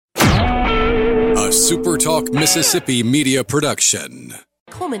SuperTalk Mississippi Media Production.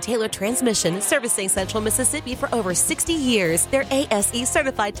 Coleman Taylor Transmission, servicing Central Mississippi for over 60 years. Their ASE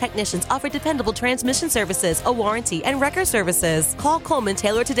certified technicians offer dependable transmission services, a warranty, and wrecker services. Call Coleman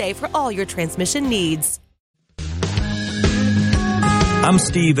Taylor today for all your transmission needs. I'm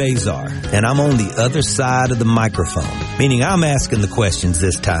Steve Azar, and I'm on the other side of the microphone, meaning I'm asking the questions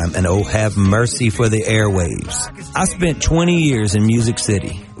this time, and oh, have mercy for the airwaves. I spent 20 years in Music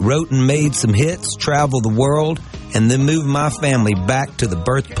City, wrote and made some hits, traveled the world, and then moved my family back to the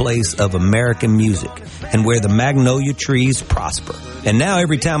birthplace of American music and where the magnolia trees prosper. And now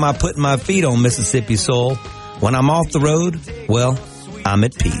every time I put my feet on Mississippi soil, when I'm off the road, well, I'm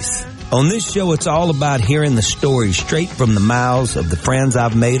at peace. On this show, it's all about hearing the stories straight from the mouths of the friends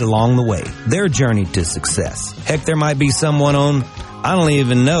I've made along the way, their journey to success. Heck, there might be someone on, I don't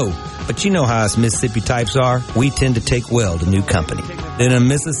even know, but you know how us Mississippi types are. We tend to take well to new company. In a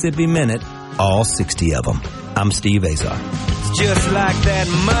Mississippi Minute, all 60 of them. I'm Steve Azar. It's just like that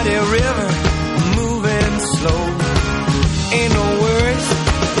muddy river, moving slow. Ain't no worries,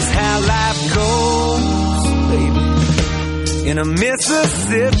 it's how life goes, baby. In a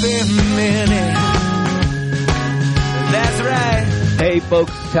Mississippi Minute. That's right. Hey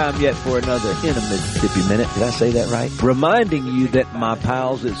folks, time yet for another In a Mississippi Minute. Did I say that right? Reminding you that my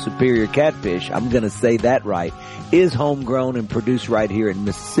pals at Superior Catfish, I'm going to say that right, is homegrown and produced right here in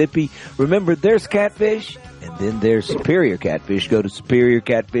Mississippi. Remember, there's catfish, and then there's Superior Catfish. Go to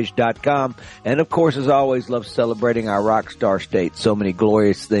superiorcatfish.com. And of course, as always, love celebrating our rock star state. So many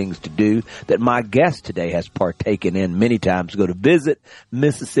glorious things to do that my guest today has partaken in many times. Go to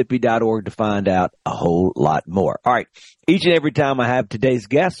visitmississippi.org to find out a whole lot more. All right. Each and every time I have today's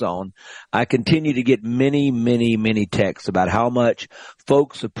guests on, I continue to get many texts about how much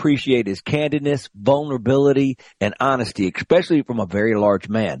folks appreciate his candidness, vulnerability, and honesty, especially from a very large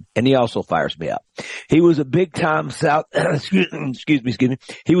man. And he also fires me up. He was a big-time excuse me.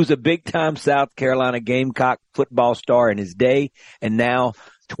 He was a big-time South Carolina Gamecock football star in his day, and now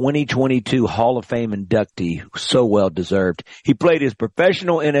 2022 Hall of Fame inductee, so well deserved. He played his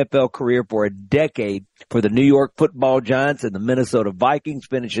professional NFL career for a decade for the New York Football Giants and the Minnesota Vikings,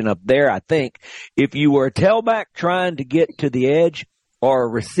 finishing up there, I think. If you were a tailback trying to get to the edge or a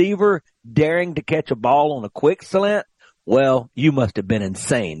receiver daring to catch a ball on a quick slant, well, you must have been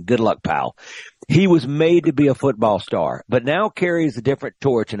insane. Good luck, pal. He was made to be a football star, but now carries a different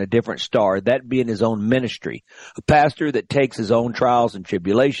torch and a different star, that being his own ministry. A pastor that takes his own trials and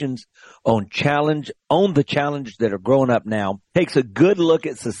tribulations, on the challenge that are growing up now, takes a good look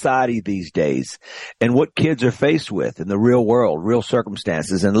at society these days and what kids are faced with in the real world, real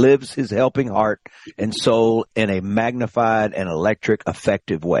circumstances, and lives his helping heart and soul in a magnified and electric,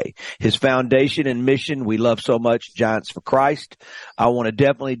 effective way. His foundation and mission we love so much, Giants for Christ. I want to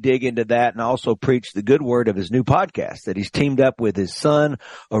definitely dig into that and also preach the good word of his new podcast that he's teamed up with his son,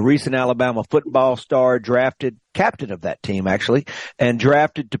 a recent Alabama football star, drafted captain of that team, actually, and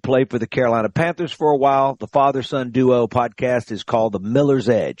drafted to play for the Carolina Panthers for a while. The father-son duo podcast is called The Miller's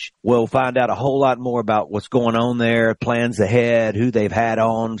Edge. We'll find out a whole lot more about what's going on there, plans ahead, who they've had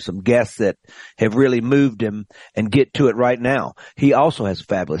on, some guests that have really moved him, and get to it right now. He also has a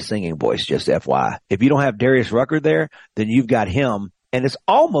fabulous singing voice, just FYI. If you don't have Darius Rucker there, then you've got him, and it's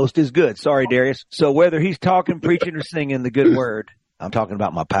almost as good. Sorry, Darius. So whether he's talking, preaching, or singing the good word, I'm talking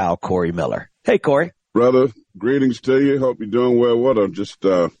about my pal, Corey Miller. Hey, Corey. Brother, greetings to you. Hope you're doing well. What a just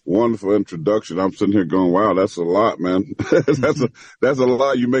wonderful introduction. I'm sitting here going, wow, that's a lot, man. that's a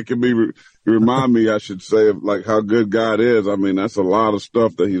lot. You're making me remind me, I should say, of like how good God is. I mean, that's a lot of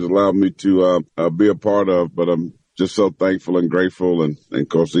stuff that he's allowed me to be a part of, but I'm just so thankful and grateful. And of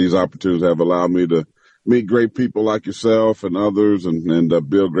course, these opportunities have allowed me to meet great people like yourself and others and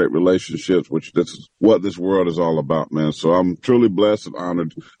build great relationships, which this is what this world is all about, man. So I'm truly blessed and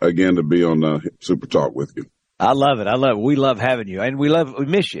honored again to be on Super Talk with you. I love it. We love having you, and we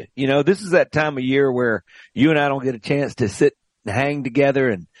miss you. You know, this is that time of year where you and I don't get a chance to sit and hang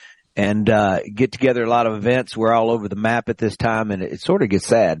together and get together at a lot of events. We're all over the map at this time, and it sort of gets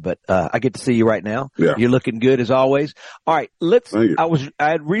sad, but I get to see you right now. Yeah. You're looking good as always. All right, I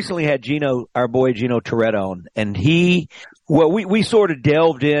had recently had Gino, our boy Gino Toretto on, and we sort of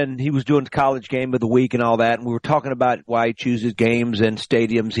delved in. He was doing the college game of the week and all that, and we were talking about why he chooses games and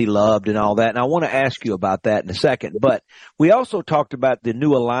stadiums he loved and all that, and I want to ask you about that in a second. But we also talked about the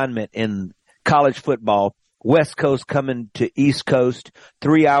new alignment in college football, West Coast coming to East Coast,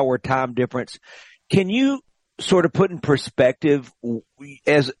 3-hour time difference. Can you sort of put in perspective,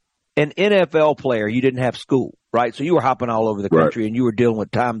 as an NFL player, you didn't have school. right? So you were hopping all over the country and you were dealing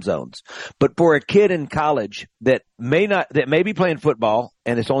with time zones. But for a kid in college that may be playing football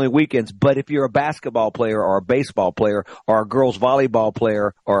and it's only weekends, but if you're a basketball player or a baseball player or a girls volleyball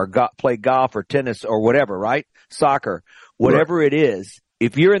player or play golf or tennis or whatever, right? Soccer, whatever it is,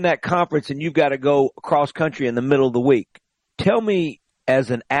 if you're in that conference and you've got to go cross country in the middle of the week, tell me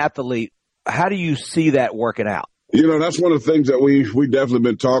as an athlete, how do you see that working out? That's one of the things that we definitely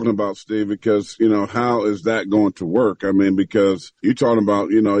been talking about, Steve, because, how is that going to work? I mean, because you're talking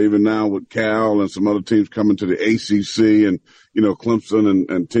about, even now with Cal and some other teams coming to the ACC and, Clemson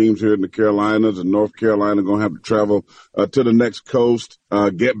and teams here in the Carolinas and North Carolina going to have to travel to the next coast,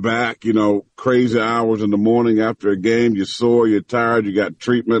 get back, crazy hours in the morning after a game. You're sore, you're tired, you got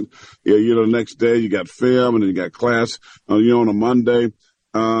treatment. The next day you got film and then you got class, on a Monday.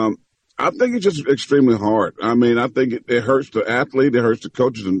 I think it's just extremely hard. I mean, I think it hurts the athlete, it hurts the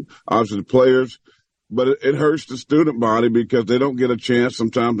coaches and obviously the players, but it hurts the student body because they don't get a chance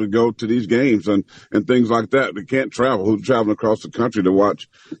sometimes to go to these games and things like that. They can't travel. Who's traveling across the country to watch,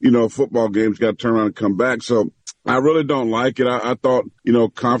 football games, got to turn around and come back. So I really don't like it. I thought,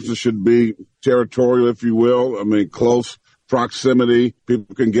 conferences should be territorial, if you will. I mean, close proximity.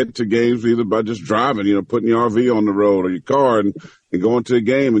 People can get to games either by just driving, putting your RV on the road or your car and going to a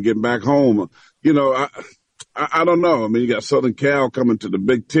game and getting back home. I don't know. I mean, you got Southern Cal coming to the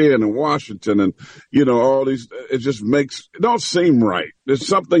Big Ten and Washington and, all these, it just it don't seem right. There's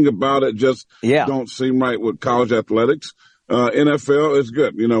something about it just don't seem right with college athletics. NFL is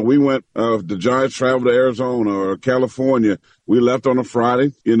good. We went, the Giants traveled to Arizona or California. We left on a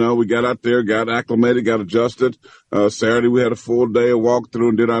Friday. We got out there, got acclimated, got adjusted. Saturday we had a full day of walkthrough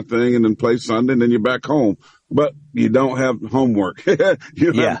and did our thing and then played Sunday and then you're back home. But you don't have homework. You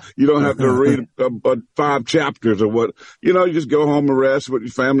don't have to read 5 chapters or what. You just go home and rest with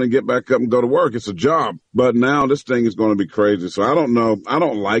your family and get back up and go to work. It's a job. But now this thing is going to be crazy. So I don't know. I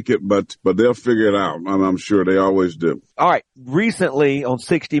don't like it, but they'll figure it out. I'm sure they always do. All right. Recently on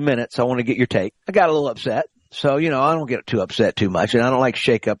 60 Minutes, I want to get your take. I got a little upset. So, I don't get too upset too much, and I don't like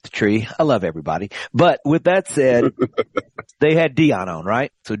shake up the tree. I love everybody. But with that said, they had Deion on, right?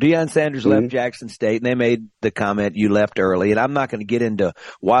 So Deion Sanders left Jackson State, and they made the comment, you left early. And I'm not going to get into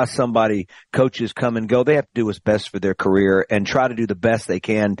why coaches come and go. They have to do what's best for their career and try to do the best they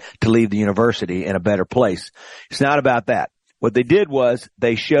can to leave the university in a better place. It's not about that. What they did was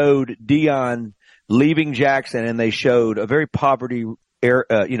they showed Deion leaving Jackson, and they showed a very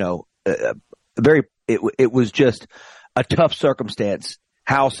it was just a tough circumstance,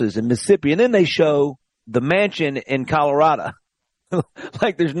 houses in Mississippi. And then they show the mansion in Colorado.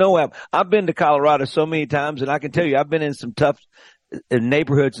 Like there's no, I've been to Colorado so many times, and I can tell you I've been in some tough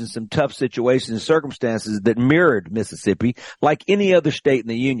neighborhoods and some tough situations and circumstances that mirrored Mississippi like any other state in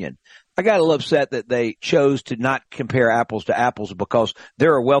the union. I got a little upset that they chose to not compare apples to apples because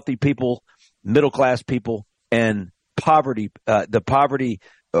there are wealthy people, middle class people, and poverty.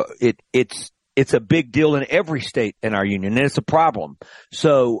 It's a big deal in every state in our union, and it's a problem.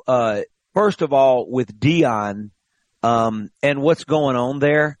 So, first of all, with Deion, and what's going on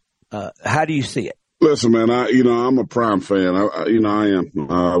there, how do you see it? Listen, man, I'm a Prime fan. I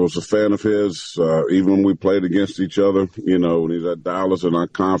am. I was a fan of his, even when we played against each other, when he's at Dallas in our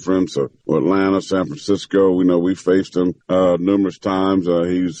conference or Atlanta, San Francisco, we faced him, numerous times.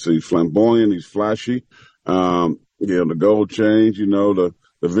 He's flamboyant. He's flashy. The gold change,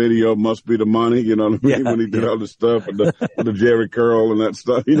 the video must be the money, when he did all the stuff and the Jerry curl and that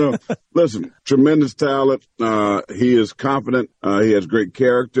stuff. Listen, tremendous talent. He is confident. He has great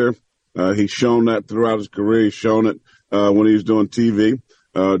character. He's shown that throughout his career. He's shown it when he was doing TV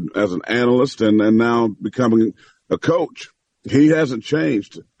as an analyst and now becoming a coach. He hasn't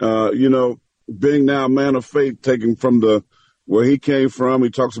changed. Being now a man of faith, taking from where he came from, he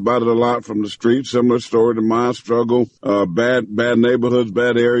talks about it a lot from the street. Similar story to mine. Struggle, bad neighborhoods,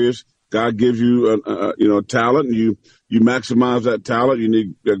 bad areas. God gives you a talent, and you maximize that talent. You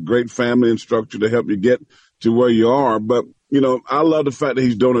need a great family and structure to help you get to where you are. But I love the fact that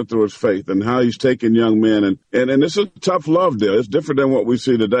he's doing it through his faith and how he's taking young men and it's a tough love deal. It's different than what we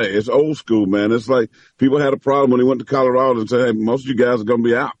see today. It's old school, man. It's like people had a problem when he went to Colorado and said, hey, most of you guys are going to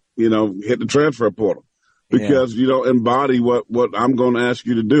be out. Hit the transfer portal. Because you don't embody what I'm going to ask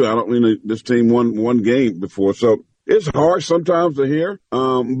you to do. I don't mean this team won one game before. So it's hard sometimes to hear.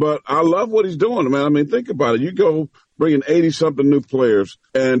 But I love what he's doing, man. I mean, think about it. You go bringing 80-something new players,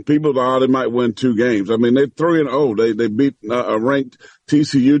 and people thought they might win 2 games. I mean, they're 3-0. They beat a ranked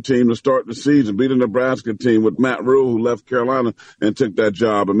TCU team to start the season, beat a Nebraska team with Matt Rule, who left Carolina and took that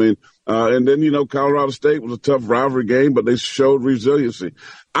job. I mean, and then, Colorado State was a tough rivalry game, but they showed resiliency.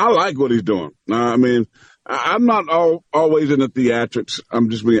 I like what he's doing. I mean, I'm not always in the theatrics. I'm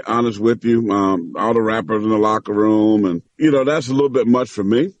just being honest with you. All the rappers in the locker room, and that's a little bit much for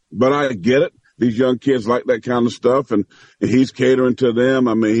me. But I get it. These young kids like that kind of stuff, and he's catering to them.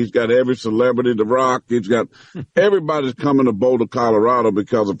 I mean, he's got every celebrity to rock. He's got everybody's coming to Boulder, Colorado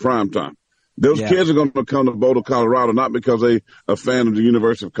because of primetime. Those kids are going to come to Boulder, Colorado, not because they a fan of the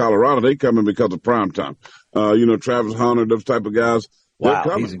University of Colorado. They coming because of primetime. Travis Hunter, those type of guys. Wow, they're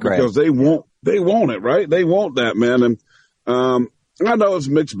coming he's great. because they want it, right? They want that, man. And I know it's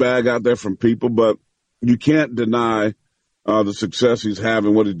a mixed bag out there from people, but you can't deny the success he's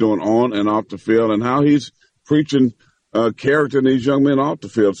having, what he's doing on and off the field, and how he's preaching character in these young men off the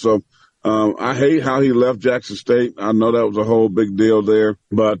field. So I hate how he left Jackson State. I know that was a whole big deal there,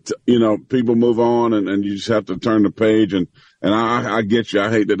 but people move on, and you just have to turn the page. And I get you. I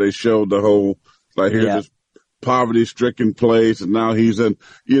hate that they showed the whole here's this poverty-stricken place, and now he's in,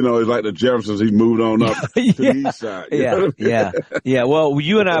 it's like the Jeffersons. He moved on up to the east side. Yeah. Well,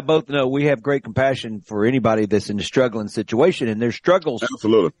 you and I both know we have great compassion for anybody that's in a struggling situation, and there's struggles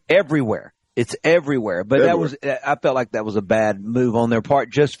everywhere. It's everywhere. But I felt like that was a bad move on their part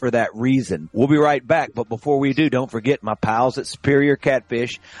just for that reason. We'll be right back. But before we do, don't forget my pals at Superior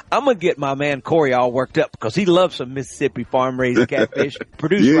Catfish. I'm going to get my man Corey all worked up because he loves some Mississippi farm-raised catfish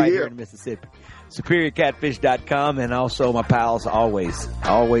produced here in Mississippi. SuperiorCatfish.com, and also my pals always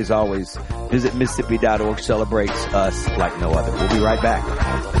visit Mississippi.org. Celebrates us like no other. We'll be right back.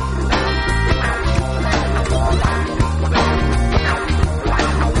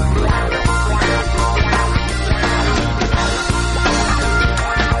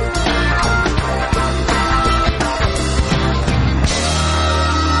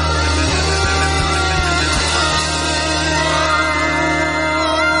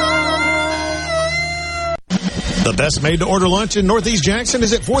 The best made-to-order lunch in Northeast Jackson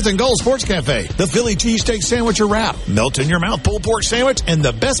is at 4th and Gold Sports Cafe. The Philly cheesesteak sandwich or wrap, melt-in-your-mouth pulled pork sandwich, and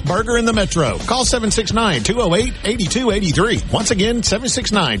the best burger in the metro. Call 769-208-8283. Once again,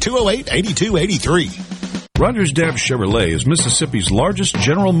 769-208-8283. Rogers Dabbs Chevrolet is Mississippi's largest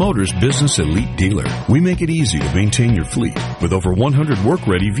General Motors business elite dealer. We make it easy to maintain your fleet with over 100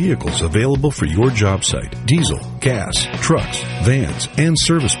 work-ready vehicles available for your job site. Diesel, gas, trucks, vans, and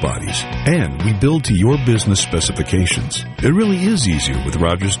service bodies. And we build to your business specifications. It really is easier with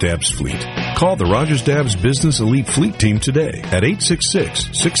Rogers Dabbs Fleet. Call the Rogers Dabbs Business Elite Fleet Team today at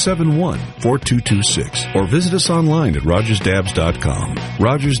 866-671-4226 or visit us online at rogersdabbs.com.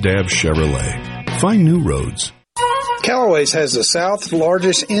 Rogers Dabbs Chevrolet. Find new roads. Callaway's has the South's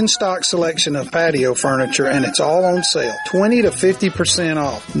largest in-stock selection of patio furniture, and it's all on sale. 20 to 50%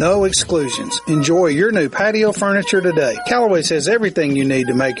 off. No exclusions. Enjoy your new patio furniture today. Callaway's has everything you need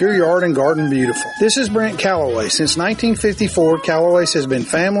to make your yard and garden beautiful. This is Brent Callaway. Since 1954, Callaway's has been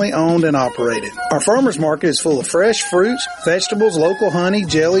family-owned and operated. Our farmers market is full of fresh fruits, vegetables, local honey,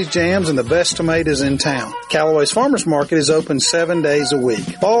 jellies, jams, and the best tomatoes in town. Callaway's Farmers Market is open 7 days a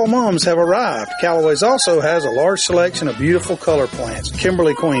week. Fall mums have arrived. Callaway's also has a large selection of beautiful color plants,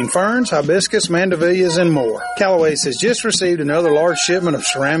 Kimberly Queen ferns, hibiscus, mandevillas, and more. Callaway's has just received another large shipment of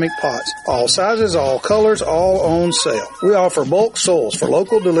ceramic pots. All sizes, all colors, all on sale. We offer bulk soils for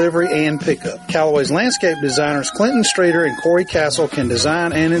local delivery and pickup. Callaway's landscape designers Clinton Streeter and Corey Castle can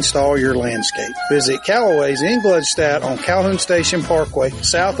design and install your landscape. Visit Callaway's in Gladstad on Calhoun Station Parkway,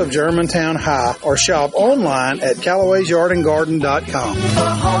 south of Germantown High, or shop online at Callaway'sYardandGarden.com. For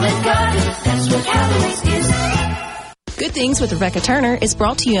home and garden, that's what Callaway's is. Good Things with Rebecca Turner is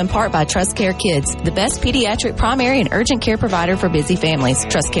brought to you in part by Trust Care Kids, the best pediatric primary and urgent care provider for busy families.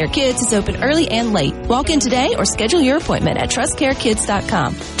 Trust Care Kids is open early and late. Walk in today or schedule your appointment at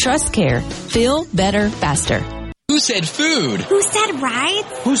TrustCareKids.com. Trust Care. Feel better, faster. Who said food? Who said rides?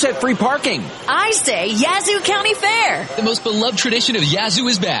 Who said free parking? I say Yazoo County Fair. The most beloved tradition of Yazoo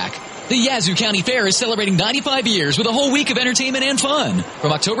is back. The Yazoo County Fair is celebrating 95 years with a whole week of entertainment and fun.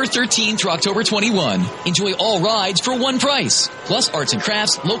 From October 13 through October 21. Enjoy all rides for one price. Plus arts and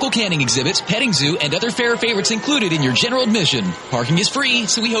crafts, local canning exhibits, petting zoo, and other fair favorites included in your general admission. Parking is free,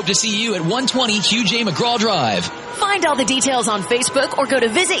 so we hope to see you at 120 Hugh J. McGraw Drive. Find all the details on Facebook or go to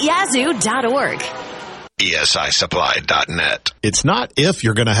visityazoo.org. ESISupply.net. It's not if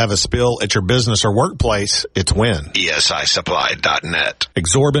you're going to have a spill at your business or workplace, it's when. ESISupply.net.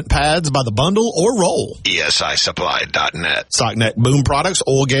 Exorbitant pads by the bundle or roll. ESISupply.net. Sockneck boom products,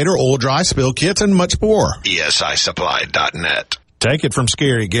 oil gator, oil dry, spill kits, and much more. ESISupply.net. Take it from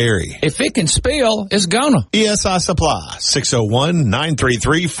Scary Gary. If it can spill, it's gonna. ESI Supply,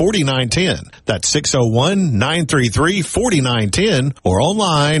 601-933-4910. That's 601-933-4910 or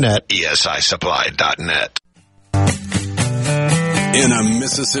online at ESISupply.net. In a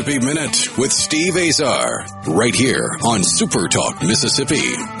Mississippi Minute with Steve Azar, right here on SuperTalk Mississippi.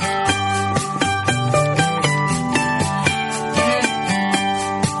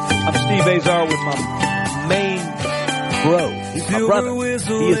 I'm Steve Azar with my main bro. He's my brother. He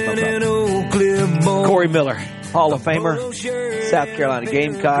is my brother. Corey Miller, Hall of Famer, South Carolina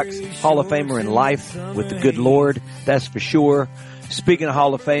Gamecocks, Hall of Famer in life with the good Lord, that's for sure. Speaking of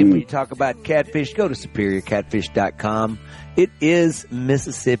Hall of Fame, when you talk about catfish, go to superiorcatfish.com. It is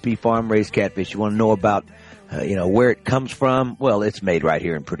Mississippi farm-raised catfish. You want to know about, where it comes from? Well, it's made right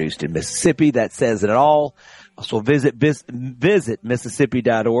here and produced in Mississippi. That says it all. Also visit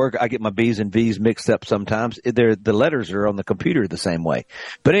Mississippi.org. I get my B's and V's mixed up sometimes. The letters are on the computer the same way.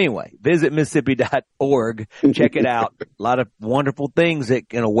 But anyway, visit Mississippi.org. Check it out. A lot of wonderful things that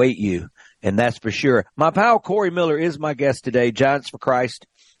can await you, and that's for sure. My pal Corey Miller is my guest today, Giants for Christ.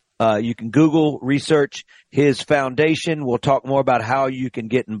 You can Google, research his foundation. We'll talk more about how you can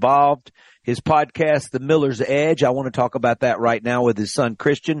get involved. His podcast, The Miller's Edge. I want to talk about that right now with his son,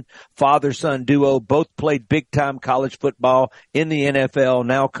 Christian. Father-son duo, both played big-time college football in the NFL,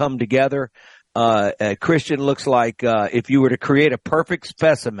 now come together. Christian looks like if you were to create a perfect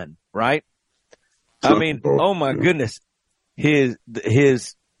specimen, right? I mean, oh, my goodness. I'm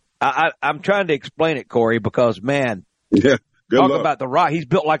trying to explain it, Corey, because, man, yeah, talk about The Rock. He's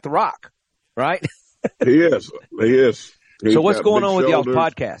built like The Rock, right? He is. So what's going on with y'all's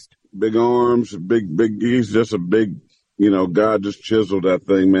podcast? Big arms, big, he's just a big, God just chiseled that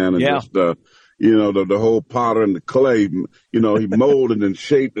thing, man. And just, the whole potter and the clay, he molded and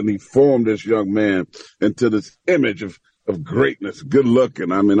shaped and he formed this young man into this image of greatness, good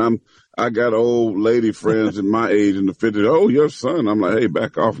looking. I mean, I got old lady friends in my age in the 50s. Oh, your son. I'm like, hey,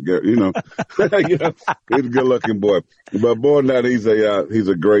 back off. He's a good looking boy. But more than that, he's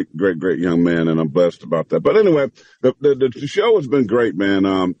a great young man, and I'm blessed about that. But anyway, the show has been great,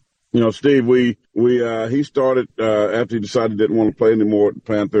 man. Steve, he started, after he decided he didn't want to play anymore at the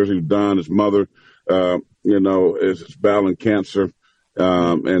Panthers. He was done. His mother, is battling cancer.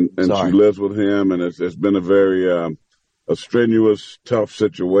 And she lives with him, and it's been a very, a strenuous, tough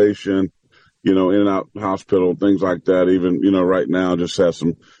situation, in and out hospital, things like that. Even, right now just has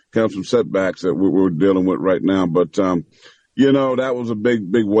some setbacks that we're dealing with right now. But, that was a big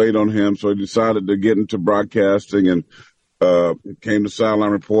weight on him. So he decided to get into broadcasting and, came to sideline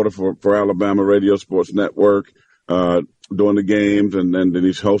reporter for Alabama Radio Sports Network, doing the games. And then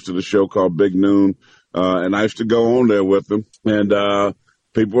he's hosted a show called Big Noon. And I used to go on there with him, and,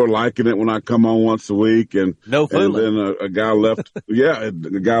 people were liking it when I come on once a week, and no fooling. And then a guy left.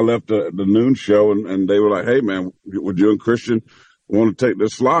 The guy left the noon show, and they were like, "Hey, man, would you and Christian want to take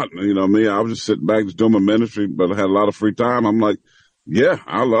this slot?" And, me, I was just sitting back, just doing my ministry, but I had a lot of free time. I'm like, "Yeah,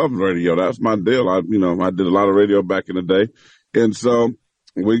 I love radio. That's my deal." I did a lot of radio back in the day, and so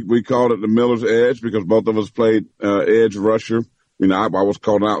we called it the Miller's Edge because both of us played edge rusher. I was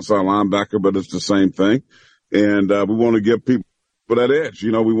called an outside linebacker, but it's the same thing, and we want to give people for that edge.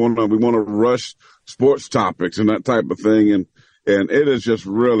 We want to rush sports topics and that type of thing. And it is just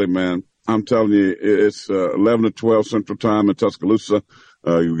really, man, I'm telling you, it's 11 to 12 Central Time in Tuscaloosa.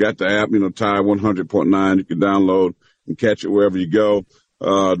 You got the app, Tide 100.9. You can download and catch it wherever you go.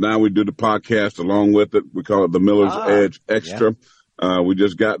 Now we do the podcast along with it. We call it the Miller's Edge Extra. Yeah. We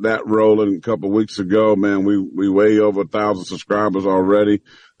just got that rolling a couple of weeks ago, man. We way over 1,000 subscribers already.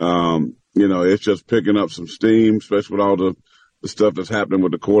 It's just picking up some steam, especially with all the stuff that's happening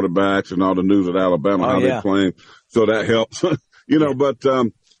with the quarterbacks and all the news at Alabama, how they're playing. So that helps, but,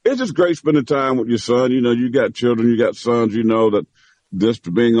 it's just great spending time with your son. You got children, you got sons, that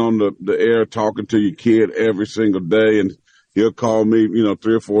just being on the air, talking to your kid every single day. And he'll call me,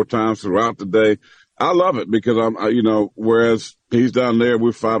 3 or 4 times throughout the day. I love it because whereas he's down there,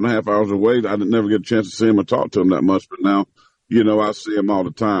 we're 5.5 hours away. I didn't never get a chance to see him or talk to him that much, but now, I see him all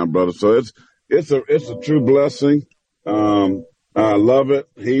the time, brother. So it's a true blessing. I love it.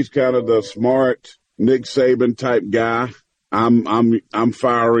 He's kind of the smart Nick Saban type guy. I'm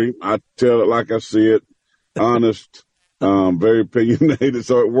fiery. I tell it like I see it. Honest, very opinionated.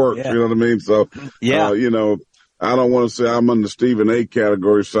 So it works. Yeah. You know what I mean? So, I don't want to say I'm on the Stephen A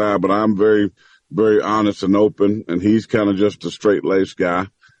category side, but I'm very, very honest and open. And he's kind of just a straight laced guy.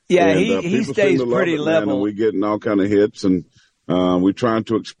 Yeah. And, he stays pretty level. Man, and we're getting all kind of hits, and, we're trying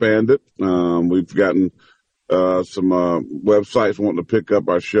to expand it. We've gotten, some websites wanting to pick up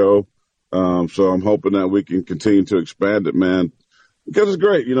our show. So I'm hoping that we can continue to expand it, man, because it's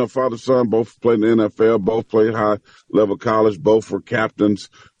great. Father, son, both played in the NFL, both played high-level college, both were captains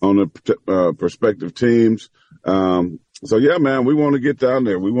on the prospective teams. So, yeah, man, we want to get down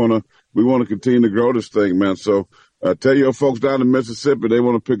there. We want to continue to grow this thing, man. So tell your folks down in Mississippi they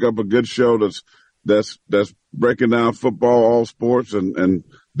want to pick up a good show that's breaking down football, all sports, and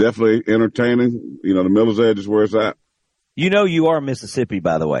definitely entertaining. You know, the Miller's Edge is where it's at. You know you are Mississippi,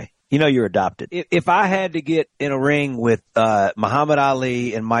 by the way. You know you're adopted. If I had to get in a ring with Muhammad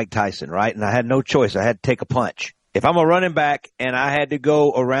Ali and Mike Tyson, right, and I had no choice, I had to take a punch. If I'm a running back and I had to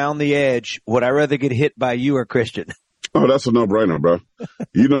go around the edge, would I rather get hit by you or Christian? Oh, that's a no-brainer, bro.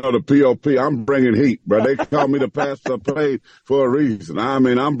 You know the POP, I'm bringing heat, bro. They call me the pastor play for a reason. I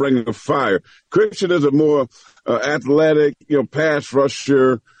mean, I'm bringing the fire. Christian is a more athletic, pass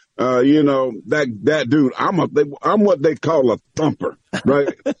rusher. That dude, I'm what they call a thumper,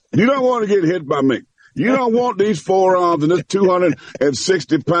 right? You don't want to get hit by me. You don't want these forearms and this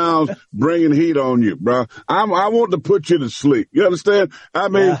 260 pounds bringing heat on you, bro. I want to put you to sleep. You understand? I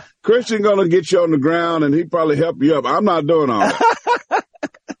mean, yeah. Christian going to get you on the ground and he probably help you up. I'm not doing all that.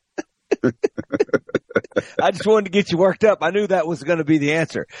 I just wanted to get you worked up. I knew that was going to be the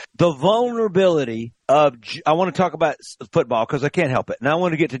answer. The vulnerability of – I want to talk about football because I can't help it. And I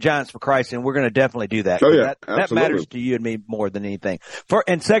want to get to Giants for Christ, and we're going to definitely do that. Oh, yeah, that matters to you and me more than anything.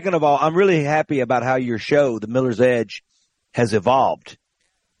 And second of all, I'm really happy about how your show, The Miller's Edge, has evolved.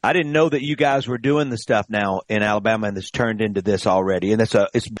 I didn't know that you guys were doing the stuff now in Alabama, and it's turned into this already. And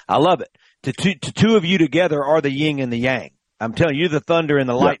I love it. The two of you together are the yin and the yang. I'm telling you, the thunder and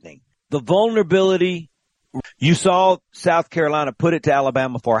the lightning. The vulnerability – you saw South Carolina put it to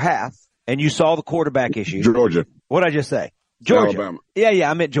Alabama for half, and you saw the quarterback issue. Georgia. What did I just say? Georgia. Alabama.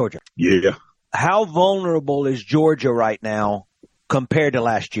 Yeah, I meant Georgia. Yeah. How vulnerable is Georgia right now compared to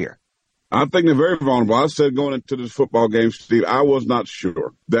last year? I think they're very vulnerable. I said going into this football game, Steve, I was not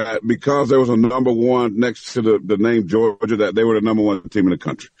sure that because there was a number one next to the name Georgia, that they were the number one team in the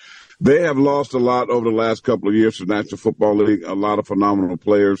country. They have lost a lot over the last couple of years to the National Football League, a lot of phenomenal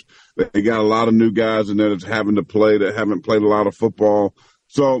players. They got a lot of new guys in there that's having to play that haven't played a lot of football.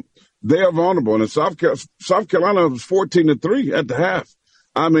 So they are vulnerable. And in South Carolina was 14-3 at the half.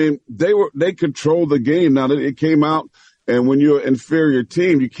 I mean, they controlled the game. Now, it came out, and when you're an inferior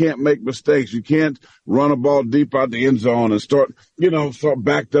team, you can't make mistakes. You can't run a ball deep out the end zone and start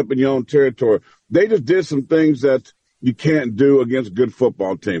backed up in your own territory. They just did some things that you can't do against good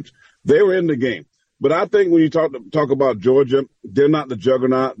football teams. They were in the game. But I think when you talk about Georgia, they're not the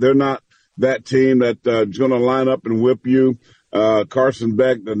juggernaut. They're not that team that's going to line up and whip you. Carson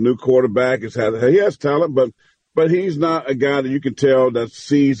Beck, the new quarterback, he has talent, but he's not a guy that you can tell that's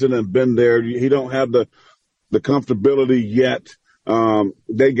seasoned and been there. He don't have the comfortability yet.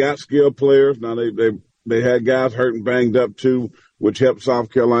 They got skilled players. Now they had guys hurt and banged up too, which helped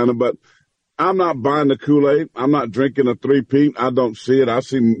South Carolina. But I'm not buying the Kool-Aid. I'm not drinking a three-peat. I don't see it. I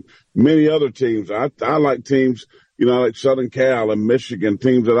see many other teams. I like teams, like Southern Cal and Michigan,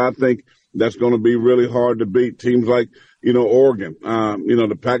 teams that I think that's going to be really hard to beat. Teams like, Oregon.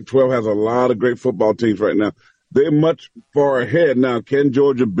 The Pac-12 has a lot of great football teams right now. They're much far ahead. Now, can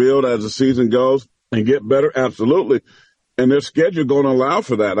Georgia build as the season goes and get better? Absolutely. And their schedule going to allow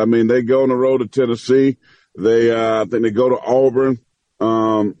for that. I mean, they go on the road to Tennessee. I think they go to Auburn.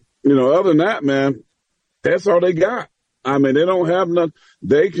 Other than that, man, that's all they got. I mean, they don't have nothing.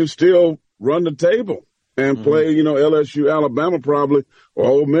 They can still run the table and play, LSU, Alabama probably, or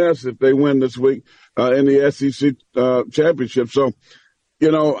Ole Miss if they win this week in the SEC championship. So,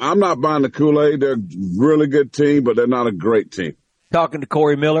 I'm not buying the Kool-Aid. They're a really good team, but they're not a great team. Talking to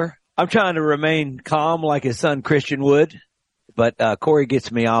Corey Miller. I'm trying to remain calm like his son Christian would, but Corey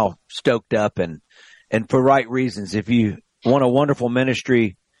gets me all stoked up and for right reasons. If you want a wonderful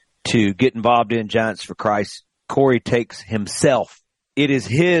ministry to get involved in Giants for Christ, Corey takes himself. It is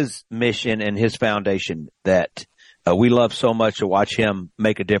his mission and his foundation that we love so much to watch him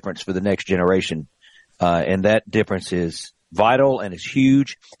make a difference for the next generation. And that difference is vital and is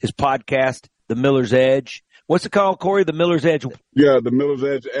huge. His podcast, The Miller's Edge. What's it called, Corey? The Miller's Edge? Yeah, The Miller's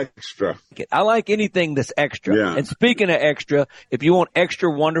Edge Extra. I like anything that's extra. Yeah. And speaking of extra, if you want extra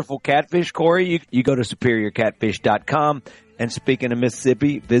wonderful catfish, Corey, you go to superiorcatfish.com. And speaking of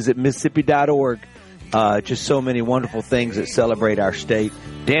Mississippi, visit Mississippi.org. Just so many wonderful things that celebrate our state.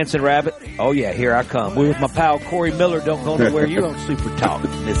 Dancing Rabbit, oh yeah, here I come. We're with my pal Corey Miller. Don't go nowhere. You're on Super Talk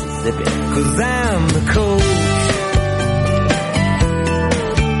Mississippi. 'Cause I'm the coach.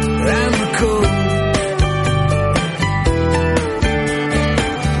 I'm the coach.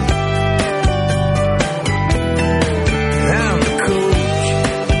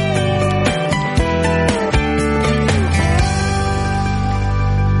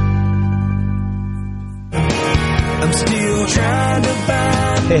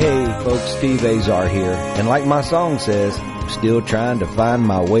 Hey, folks, Steve Azar here. And like my song says, still trying to find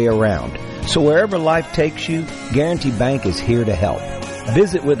my way around. So wherever life takes you, Guarantee Bank is here to help.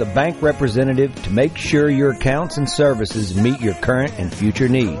 Visit with a bank representative to make sure your accounts and services meet your current and future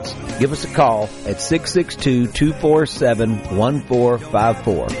needs. Give us a call at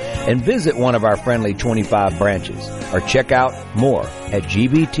 662-247-1454 and visit one of our friendly 25 branches or check out more at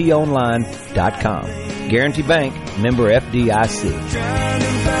gbtonline.com. Guarantee Bank, member FDIC.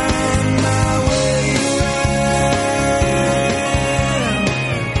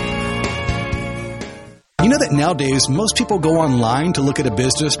 You know that nowadays most people go online to look at a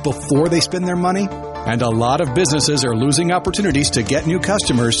business before they spend their money? And a lot of businesses are losing opportunities to get new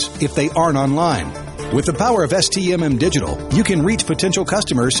customers if they aren't online. With the power of STMM Digital, you can reach potential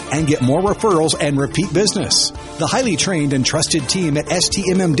customers and get more referrals and repeat business. The highly trained and trusted team at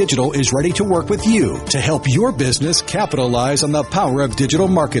STMM Digital is ready to work with you to help your business capitalize on the power of digital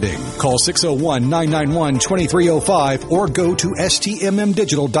marketing. Call 601-991-2305 or go to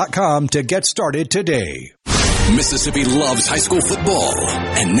stmmdigital.com to get started today. Mississippi loves high school football,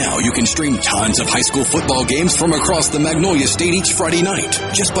 and now you can stream tons of high school football games from across the Magnolia State each Friday night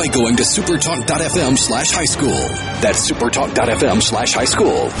just by going to supertalk.fm/high school. That's supertalk.fm/high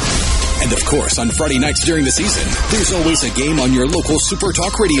school. And of course, on Friday nights during the season, there's always a game on your local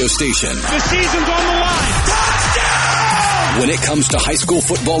SuperTalk radio station. The season's on the line. Touchdown! When it comes to high school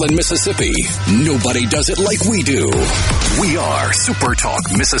football in Mississippi, nobody does it like we do. We are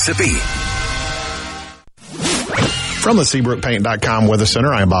SuperTalk Mississippi. From the SeabrookPaint.com Weather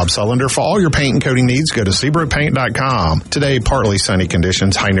Center, I'm Bob Sullender. For all your paint and coating needs, go to SeabrookPaint.com. Today, partly sunny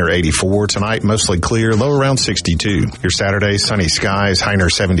conditions, high near 84. Tonight, mostly clear, low around 62. Your Saturday, sunny skies, high near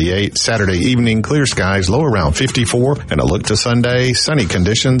 78. Saturday evening, clear skies, low around 54. And a look to Sunday, sunny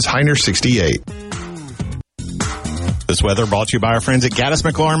conditions, high near 68. This weather brought to you by our friends at Gaddis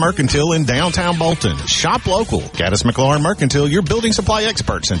McLaurin Mercantile in downtown Bolton. Shop local. Gaddis McLaurin Mercantile, your building supply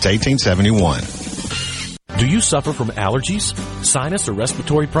expert since 1871. Do you suffer from allergies, sinus, or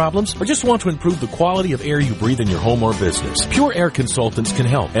respiratory problems, or just want to improve the quality of air you breathe in your home or business? Pure Air Consultants can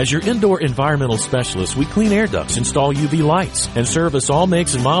help. As your indoor environmental specialist, we clean air ducts, install UV lights, and service all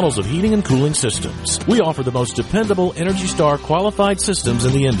makes and models of heating and cooling systems. We offer the most dependable Energy Star qualified systems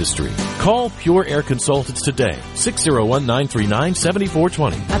in the industry. Call Pure Air Consultants today,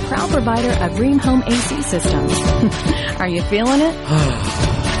 601-939-7420. A proud provider of Rheem Home AC systems. Are you feeling it?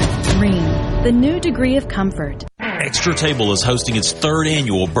 Rheem, the new degree of comfort. Extra Table is hosting its third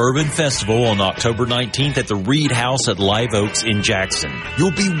annual Bourbon Festival on October 19th at the Reed House at Live Oaks in Jackson. You'll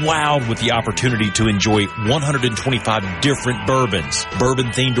be wowed with the opportunity to enjoy 125 different bourbons,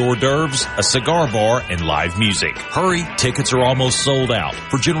 bourbon-themed hors d'oeuvres, a cigar bar, and live music. Hurry, tickets are almost sold out.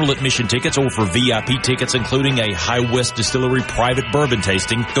 For general admission tickets or for VIP tickets, including a High West Distillery private bourbon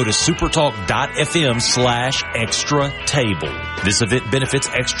tasting, go to supertalk.fm/extra table. This event benefits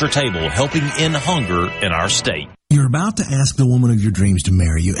Extra Table, helping end hunger in our state. You're about to ask the woman of your dreams to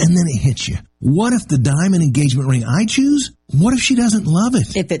marry you, and then it hits you. What if the diamond engagement ring I choose, what if she doesn't love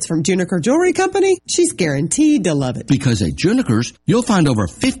it? If it's from Juniker Jewelry Company, she's guaranteed to love it. Because at Juniker's, you'll find over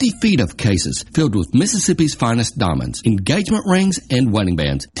 50 feet of cases filled with Mississippi's finest diamonds, engagement rings, and wedding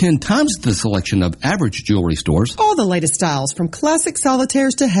bands. 10 times the selection of average jewelry stores. All the latest styles, from classic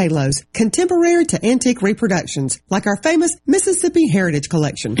solitaires to halos, contemporary to antique reproductions, like our famous Mississippi Heritage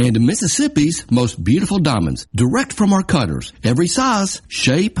Collection. And Mississippi's most beautiful diamonds, direct from our cutters. Every size,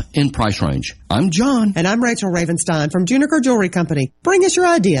 shape, and price range. I'm John. And I'm Rachel Ravenstein from Juniker Jewelry Company. Bring us your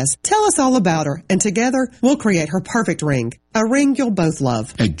ideas. Tell us all about her. And together, we'll create her perfect ring. A ring you'll both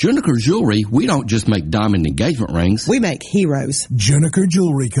love. At Juniker Jewelry, we don't just make diamond engagement rings. We make heroes. Juniker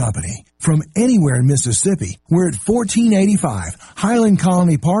Jewelry Company. From anywhere in Mississippi, we're at 1485 Highland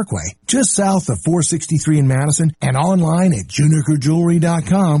Colony Parkway, just south of 463 in Madison, and online at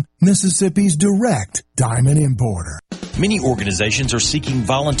junikerjewelry.com, Mississippi's direct diamond importer. Many organizations are seeking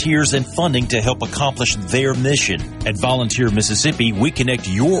volunteers and funding to help accomplish their mission. At Volunteer Mississippi, we connect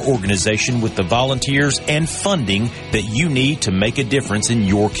your organization with the volunteers and funding that you need to make a difference in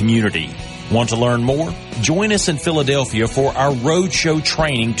your community. Want to learn more? Join us in Philadelphia for our roadshow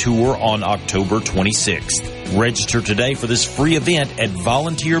training tour on October 26th. Register today for this free event at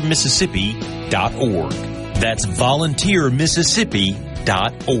volunteermississippi.org. That's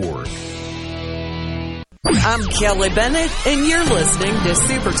volunteermississippi.org. I'm Kelly Bennett, and you're listening to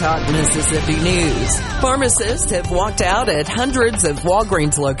SuperTalk Mississippi News. Pharmacists have walked out at hundreds of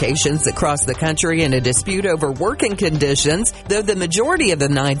Walgreens locations across the country in a dispute over working conditions, though the majority of the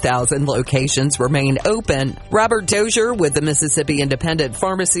 9,000 locations remain open. Robert Dozier with the Mississippi Independent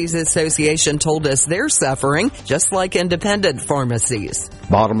Pharmacies Association told us they're suffering just like independent pharmacies.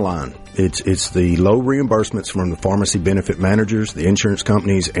 Bottom line, It's the low reimbursements from the pharmacy benefit managers, the insurance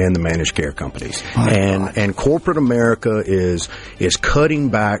companies, and the managed care companies. And corporate America is cutting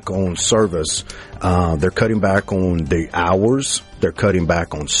back on service. They're cutting back on the hours. They're cutting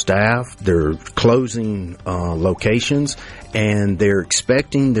back on staff. They're closing locations, and they're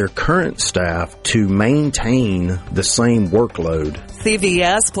expecting their current staff to maintain the same workload.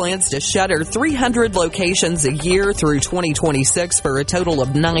 CVS plans to shutter 300 locations a year through 2026 for a total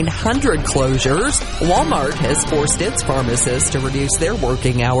of 900 closures. Walmart has forced its pharmacists to reduce their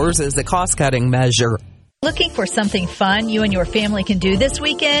working hours as a cost-cutting measure. Looking for something fun you and your family can do this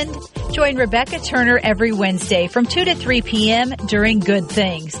weekend? Join Rebecca Turner every Wednesday from 2 to 3 p.m. during Good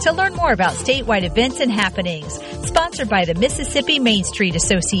Things to learn more about statewide events and happenings. Sponsored by the Mississippi Main Street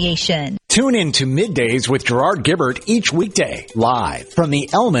Association. Tune in to Middays with Gerard Gibbert each weekday, live from the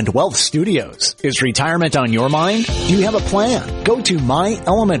Element Wealth Studios. Is retirement on your mind? Do you have a plan? Go to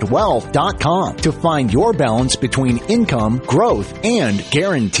myelementwealth.com to find your balance between income, growth, and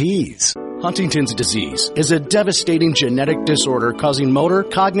guarantees. Huntington's disease is a devastating genetic disorder causing motor,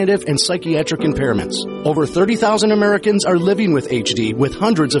 cognitive, and psychiatric impairments. Over 30,000 Americans are living with HD, with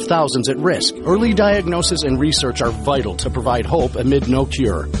hundreds of thousands at risk. Early diagnosis and research are vital to provide hope amid no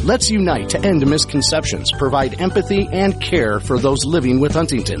cure. Let's unite to end misconceptions, provide empathy and care for those living with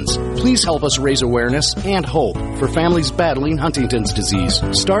Huntington's. Please help us raise awareness and hope for families battling Huntington's disease.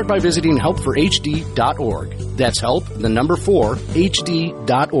 Start by visiting helpforhd.org. That's help, the number 4,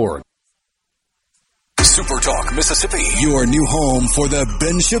 hd.org. SuperTalk Mississippi, your new home for the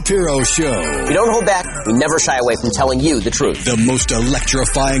Ben Shapiro Show. We don't hold back. We never shy away from telling you the truth. The most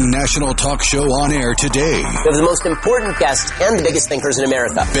electrifying national talk show on air today. We have the most important guests and the biggest thinkers in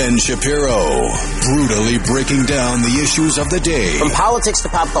America. Ben Shapiro, brutally breaking down the issues of the day. From politics to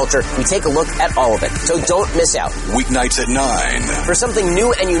pop culture, we take a look at all of it. So don't miss out. Weeknights at 9. For something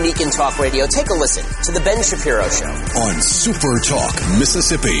new and unique in talk radio, take a listen to The Ben Shapiro Show. On SuperTalk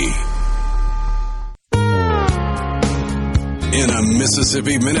Mississippi. In a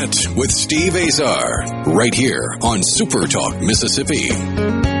Mississippi Minute with Steve Azar, right here on SuperTalk Mississippi.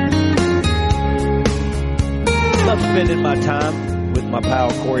 Love spending my time with my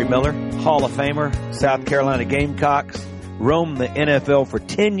pal Corey Miller, Hall of Famer, South Carolina Gamecocks, roamed the NFL for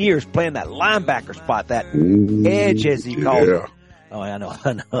 10 years playing that linebacker spot, that edge as he called it. Oh, I know.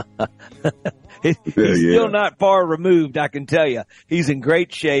 He's still not far removed, I can tell you. He's in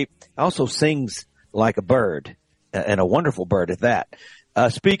great shape. Also sings like a bird. And a wonderful bird at that.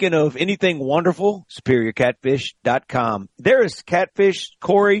 Speaking of anything wonderful, SuperiorCatfish.com. There is catfish,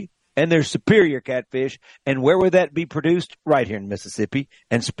 Corey, and there's Superior Catfish. And where would that be produced? Right here in Mississippi.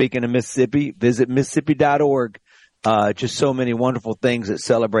 And speaking of Mississippi, visit Mississippi.org. Just so many wonderful things that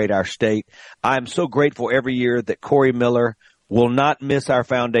celebrate our state. I'm so grateful every year that Corey Miller will not miss our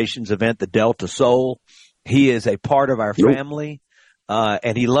foundation's event, the Delta Soul. He is a part of our family.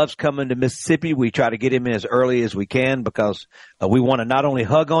 And he loves coming to Mississippi. We try to get him in as early as we can because we want to not only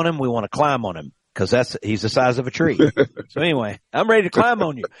hug on him, we want to climb on him because he's the size of a tree. So anyway, I'm ready to climb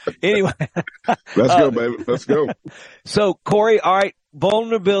on you. Anyway. Let's go, baby. Let's go. So, Corey, all right,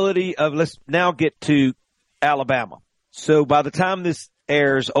 vulnerability of, let's now get to Alabama. So by the time this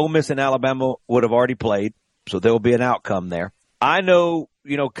airs, Ole Miss and Alabama would have already played. So there will be an outcome there. I know,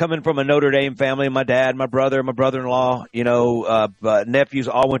 coming from a Notre Dame family, my dad, my brother, my brother-in-law, nephews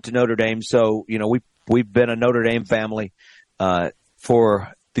all went to Notre Dame. So, we've been a Notre Dame family,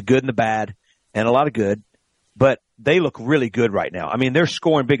 for the good and the bad and a lot of good, but they look really good right now. I mean, they're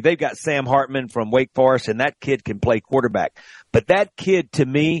scoring big. They've got Sam Hartman from Wake Forest, and that kid can play quarterback. But that kid, to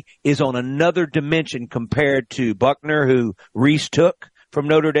me, is on another dimension compared to Buckner, who Reese took from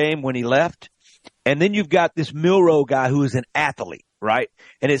Notre Dame when he left. And then you've got this Milroe guy who is an athlete, right?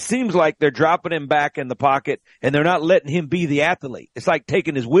 And it seems like they're dropping him back in the pocket and they're not letting him be the athlete. It's like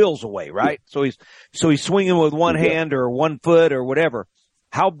taking his wheels away, right? So he's swinging with one hand or one foot or whatever.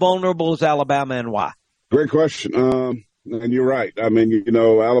 How vulnerable is Alabama and why? Great question. And you're right. I mean,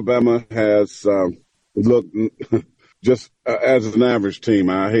 Alabama has looked just as an average team.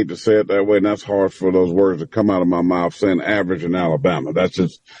 I hate to say it that way, and that's hard for those words to come out of my mouth, saying average in Alabama. That's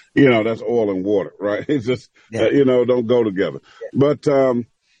just, that's oil and water, right? It's just, don't go together. But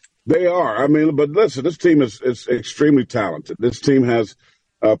they are. I mean, but listen, this team is extremely talented. This team has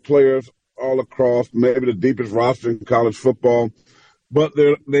players all across, maybe the deepest roster in college football. But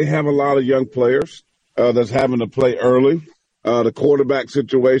they have a lot of young players that's having to play early. The quarterback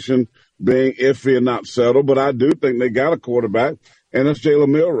situation being iffy and not settled, but I do think they got a quarterback, and that's Jalen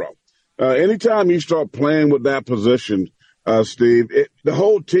Milroe. Anytime you start playing with that position, Steve, the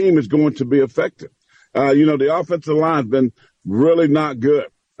whole team is going to be affected. The offensive line has been really not good.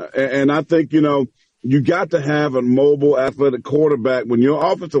 And I think, you got to have a mobile, athletic quarterback. When your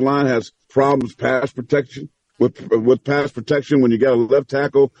offensive line has problems, pass protection, with pass protection, when you got a left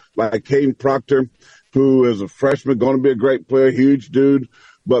tackle like Caden Proctor, who is a freshman, going to be a great player, huge dude,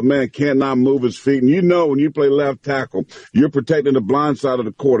 but, man, cannot move his feet. And when you play left tackle, you're protecting the blind side of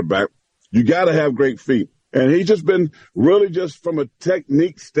the quarterback. You got to have great feet. And he's just been really just from a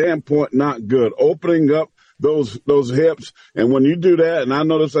technique standpoint not good, opening up those hips. And when you do that, and I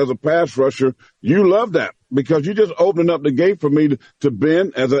know this as a pass rusher, you love that because you just opening up the gate for me to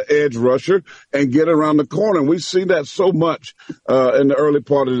bend as an edge rusher and get around the corner. And we see that so much in the early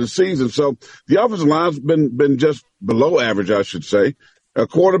part of the season. So the offensive line's been just below average, I should say. A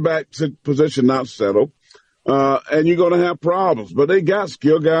quarterback position not settled. And you're going to have problems. But they got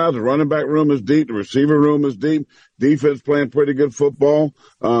skill guys. The running back room is deep. The receiver room is deep. Defense playing pretty good football,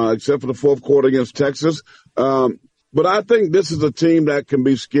 except for the fourth quarter against Texas. But I think this is a team that can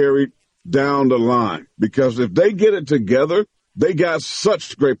be scary down the line because if they get it together, they got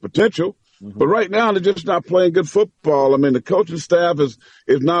such great potential. Mm-hmm. But right now, they're just not playing good football. I mean, the coaching staff is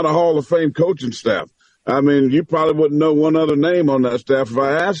not a Hall of Fame coaching staff. I mean, you probably wouldn't know one other name on that staff if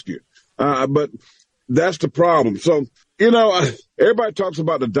I asked you. But that's the problem. So, everybody talks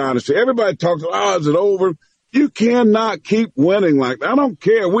about the dynasty. Everybody talks, is it over? You cannot keep winning like that. I don't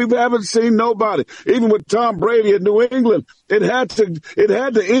care. We haven't seen nobody. Even with Tom Brady in New England, it had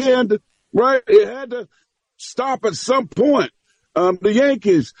to end, right? It had to stop at some point. The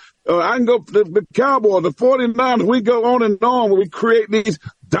Yankees, I can go the Cowboys, the 49ers, we go on and on when we create these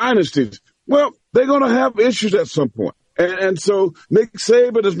dynasties. Well, they're going to have issues at some point. And so Nick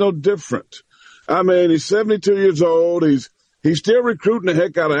Saban is no different. I mean, he's 72 years old. He's still recruiting the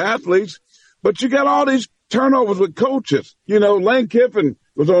heck out of athletes, but you got all these turnovers with coaches. Lane Kiffin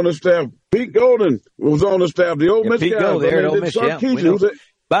was on the staff. Pete Golden was on the staff. The Ole Miss Pete guys. Golden, there at Ole Miss,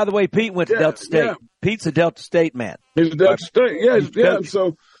 By the way, Pete went to Delta State. Yeah. Pete's a Delta State man. He's a Delta State. Yeah.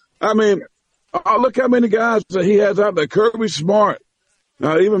 So, I mean, look how many guys that he has out there. Kirby Smart.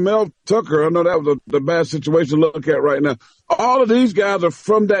 Even Mel Tucker, I know that was the bad situation to look at right now. All of these guys are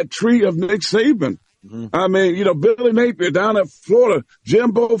from that tree of Nick Saban. Mm-hmm. I mean, Billy Napier down at Florida,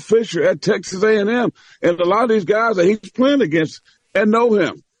 Jimbo Fisher at Texas A&M, and a lot of these guys that he's playing against and know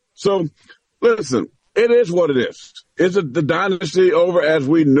him. So, listen, it is what it is. Is it the dynasty over as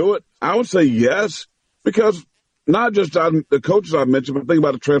we knew it? I would say yes, because not just the coaches I mentioned, but think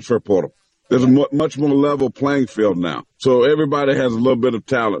about the transfer portal. There's a much more level playing field now. So everybody has a little bit of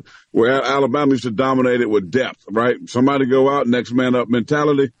talent. Where Alabama used to dominate it with depth, right? Somebody go out, next man up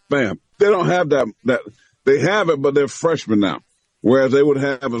mentality, bam. They don't have that. They have it, but they're freshmen now. Whereas they would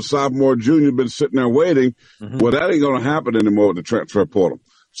have a sophomore, junior been sitting there waiting. Mm-hmm. Well, that ain't going to happen anymore with the transfer portal.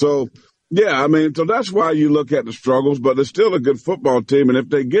 So, yeah, I mean, so that's why you look at the struggles, but they're still a good football team. And if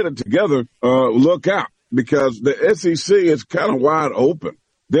they get it together, look out because the SEC is kind of wide open.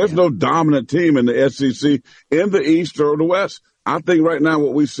 There's no dominant team in the SEC in the East or the West. I think right now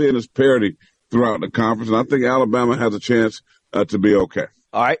what we're seeing is parity throughout the conference, and I think Alabama has a chance to be okay.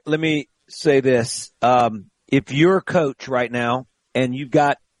 All right, let me say this. If you're a coach right now and you've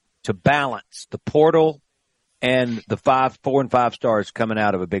got to balance the portal and the 4 and 5 stars coming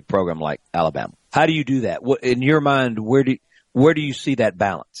out of a big program like Alabama, how do you do that? In your mind, where do you see that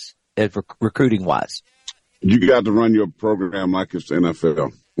balance recruiting-wise? You got to run your program like it's the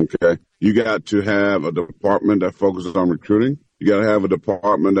NFL. Okay. You got to have a department that focuses on recruiting. You got to have a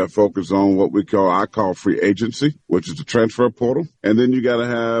department that focuses on what I call free agency, which is the transfer portal. And then you got to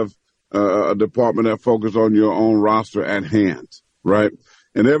have a department that focuses on your own roster at hand, right?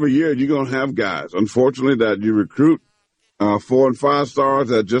 And every year you're going to have guys, unfortunately, that you recruit 4 and 5 stars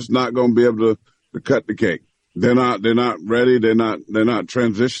that are just not going to be able to cut the cake. They're not ready. They're not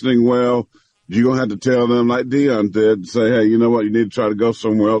transitioning well. You're going to have to tell them like Deion did, say, hey, you know what? You need to try to go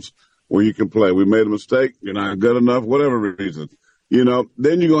somewhere else where you can play. We made a mistake. You're not good enough, whatever reason.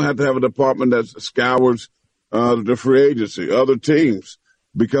 Then you're going to have a department that scours the free agency, other teams,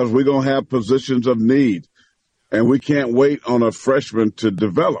 because we're going to have positions of need. And we can't wait on a freshman to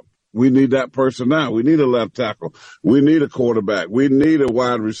develop. We need that person now. We need a left tackle. We need a quarterback. We need a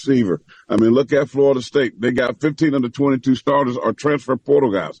wide receiver. I mean, look at Florida State. They got 15 of the 22 starters are transfer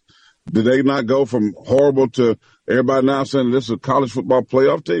portal guys. Did they not go from horrible to everybody now saying this is a college football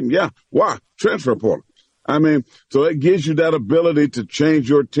playoff team? Yeah. Why? Transfer portal. I mean, so it gives you that ability to change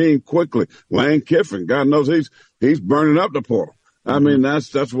your team quickly. Lane Kiffin, God knows he's burning up the portal. I mean,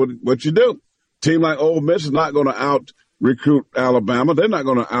 that's what you do. Team like Ole Miss is not going to out-recruit Alabama. They're not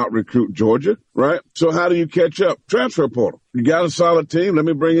going to out-recruit Georgia, right? So how do you catch up? Transfer portal. You got a solid team. Let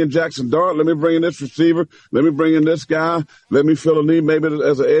me bring in Jackson Dart. Let me bring in this receiver. Let me bring in this guy. Let me fill a need maybe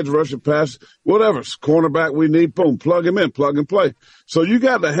as an edge rusher pass, whatever. Cornerback we need, boom, plug him in, plug and play. So you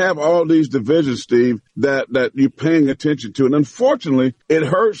got to have all these divisions, Steve, that you're paying attention to. And unfortunately, it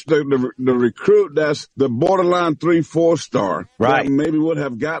hurts the recruit that's the borderline 3-4 star. Right. That maybe would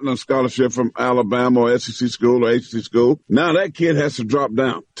have gotten a scholarship from Alabama or SEC school or HC school. Now that kid has to drop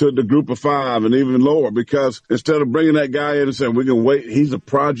down to the group of 5 and even lower, because instead of bringing that guy in and saying, we can wait, he's a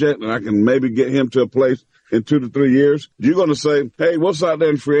project and I can maybe get him to a place in 2 to 3 years, you're going to say, hey, what's out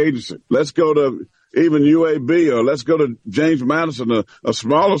there in free agency? Let's go to even UAB, or let's go to James Madison, a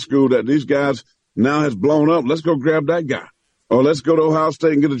smaller school that these guys now has blown up. Let's go grab that guy. Or let's go to Ohio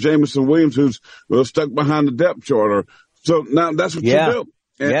State and get a Jamison Williams who's stuck behind the depth chart. So now that's what you do.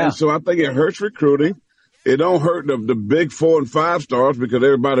 And so I think it hurts recruiting. It don't hurt the big 4 and 5 stars because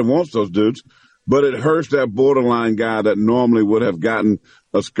everybody wants those dudes, but it hurts that borderline guy that normally would have gotten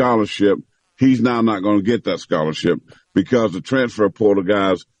a scholarship. He's now not going to get that scholarship because the transfer portal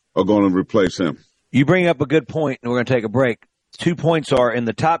guys are going to replace him. You bring up a good point, and we're going to take a break. 2 points are in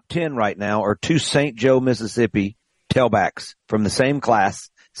the top 10 right now are 2 St. Joe, Mississippi tailbacks from the same class,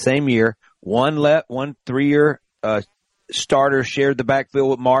 same year. One 3-year starter shared the backfield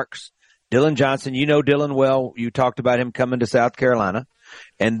with Marks. Dylan Johnson, you know Dylan well. You talked about him coming to South Carolina.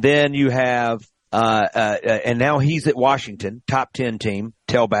 And then you have and now he's at Washington, top 10 team,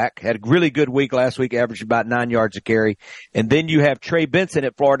 tailback. Had a really good week last week, averaged about 9 yards a carry. And then you have Trey Benson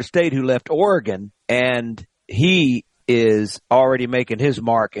at Florida State, who left Oregon, and he is already making his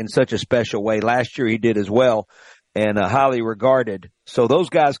mark in such a special way. Last year he did as well, and highly regarded. So those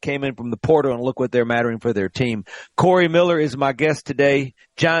guys came in from the portal, and look what they're mattering for their team. Corey Miller is my guest today.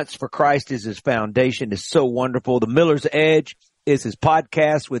 Giants for Christ is his foundation. It's so wonderful. The Miller's Edge is his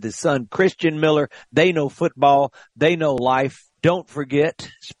podcast with his son, Christian Miller. They know football. They know life. Don't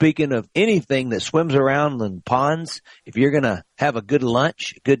forget, speaking of anything that swims around in ponds, if you're going to have a good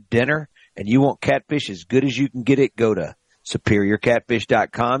lunch, good dinner, and you want catfish as good as you can get it, go to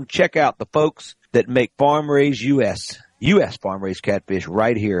SuperiorCatfish.com. Check out the folks that make farm-raised U.S. farm-raised catfish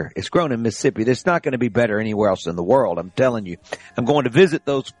right here. It's grown in Mississippi. It's not going to be better anywhere else in the world, I'm telling you. I'm going to visit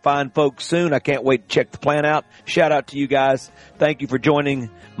those fine folks soon. I can't wait to check the plant out. Shout out to you guys. Thank you for joining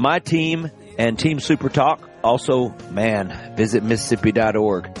my team and Team Super Talk. Also, man, visit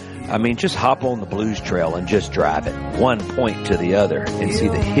Mississippi.org. I mean, just hop on the Blues Trail and just drive it, one point to the other, and see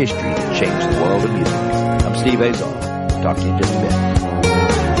the history that changed the world of music. I'm Steve Azar. Talk to you in just a bit.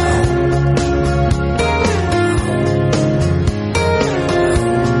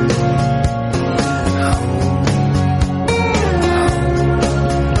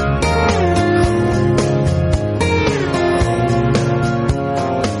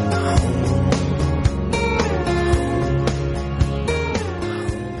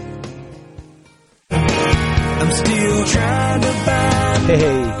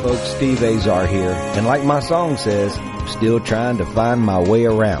 Hey, folks, Steve Azar here. And like my song says, I'm still trying to find my way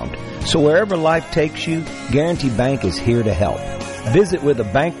around. So wherever life takes you, Guarantee Bank is here to help. Visit with a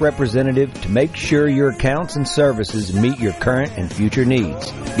bank representative to make sure your accounts and services meet your current and future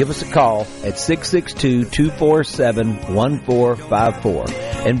needs. Give us a call at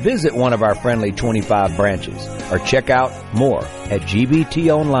 662-247-1454 and visit one of our friendly 25 branches or check out more at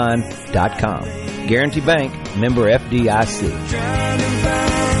gbtonline.com. Guarantee Bank, member FDIC.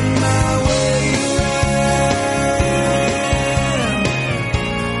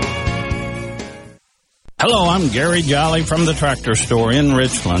 Hello, I'm Gary Jolly from the Tractor Store in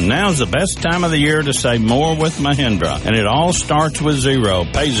Richland. Now's the best time of the year to save more with Mahindra, and it all starts with zero.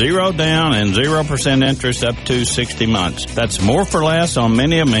 Pay zero down and 0% interest up to 60 months. That's more for less on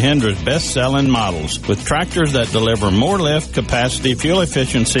many of Mahindra's best-selling models, with tractors that deliver more lift, capacity, fuel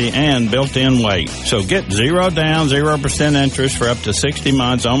efficiency, and built-in weight. So get zero down, 0% interest for up to 60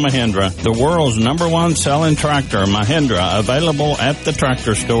 months on Mahindra, the world's #1 selling tractor, Mahindra, available at the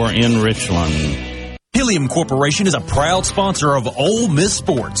Tractor Store in Richland. Pilium Corporation is a proud sponsor of Ole Miss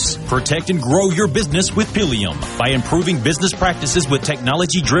Sports. Protect and grow your business with Pilium. By improving business practices with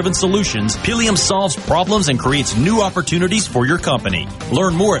technology-driven solutions, Pilium solves problems and creates new opportunities for your company.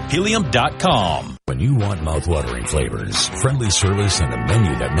 Learn more at Pilium.com. When you want mouth-watering flavors, friendly service, and a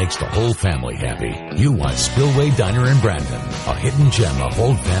menu that makes the whole family happy, you want Spillway Diner in Brandon, a hidden gem of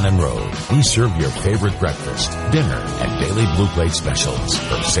Old Fannin Road. We serve your favorite breakfast, dinner, and daily blue plate specials.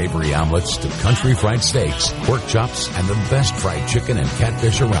 From savory omelets to country fried steaks, pork chops, and the best fried chicken and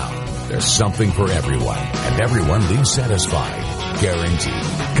catfish around. There's something for everyone, and everyone leaves satisfied. Guaranteed.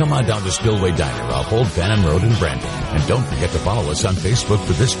 Come on down to Spillway Diner off Old Fannin Road in Brandon. And don't forget to follow us on Facebook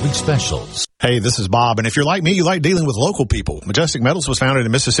for this week's specials. Hey, this is Bob, and if you're like me, you like dealing with local people. Majestic Metals was founded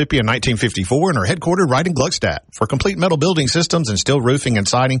in Mississippi in 1954 and are headquartered right in Gluckstadt. For complete metal building systems and steel roofing and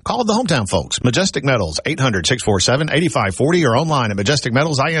siding, call the hometown folks. Majestic Metals, 800-647-8540 or online at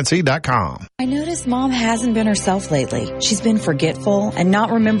majesticmetalsinc.com. I noticed Mom hasn't been herself lately. She's been forgetful and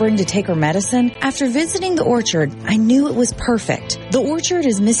not remembering to take her medicine. After visiting the Orchard, I knew it was perfect. The Orchard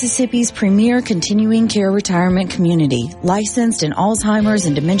is Mississippi's premier continuing care retirement community, licensed in Alzheimer's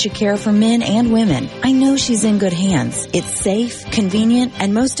and dementia care for men and women. I know she's in good hands. It's safe, convenient,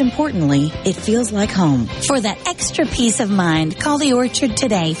 and most importantly, it feels like home. For that extra peace of mind, call the Orchard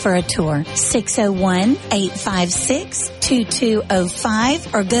today for a tour.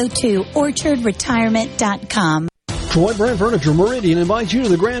 601-856-2205 or go to orchardretirement.com. Troy Brand Furniture Meridian invites you to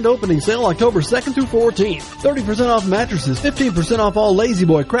the grand opening sale October 2nd through 14th. 30% off mattresses, 15% off all Lazy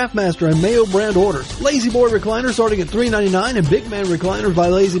Boy, Craftmaster, and Mayo brand orders. Lazy Boy recliners starting at $3.99 and Big Man recliners by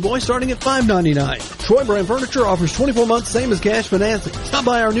Lazy Boy starting at $5.99. Troy Brand Furniture offers 24 months same as cash financing. Stop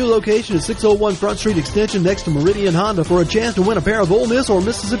by our new location at 601 Front Street Extension next to Meridian Honda for a chance to win a pair of Ole Miss or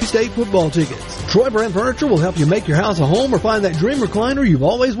Mississippi State football tickets. Troy Brand Furniture will help you make your house a home or find that dream recliner you've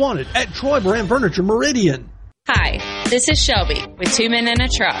always wanted at Troy Brand Furniture Meridian. Hi, this is Shelby with 2 Men in a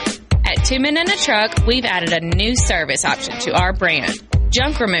Truck. At 2 Men in a Truck, we've added a new service option to our brand,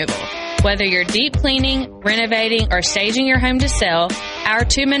 junk removal. Whether you're deep cleaning, renovating, or staging your home to sell, our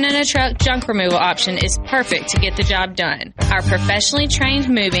 2 Men in a Truck junk removal option is perfect to get the job done. Our professionally trained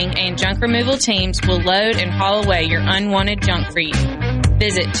moving and junk removal teams will load and haul away your unwanted junk for you.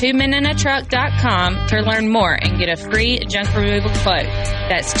 Visit 2meninatruck.com to learn more and get a free junk removal quote.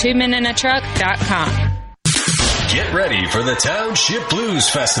 That's 2meninatruck.com. Get ready for the Township Blues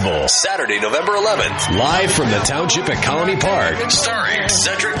Festival, Saturday, November 11th, live from the Township at Colony Park, starring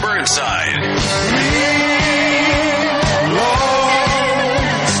Cedric Burnside. With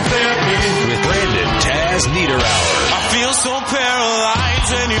Brandon Taz Niederauer. I feel so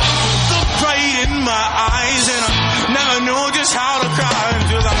paralyzed and you look right in my eyes and I never know just how to cry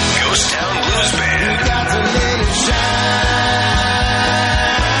until I Ghost Town Blues Band. You got to let it shine.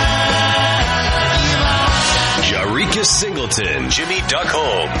 Eureka Singleton, Jimmy Duck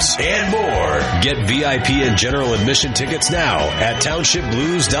Holmes, and more. Get VIP and general admission tickets now at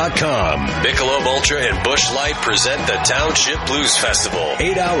townshipblues.com. Michelob Ultra and Busch Light present the Township Blues Festival.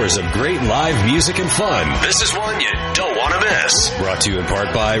 8 hours of great live music and fun. This is one you don't want to miss. Brought to you in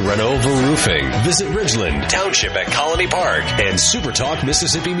part by Renova Roofing. Visit Ridgeland, Township at Colony Park, and SuperTalk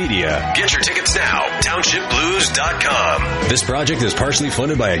Mississippi Media. Get your tickets now, townshipblues.com. This project is partially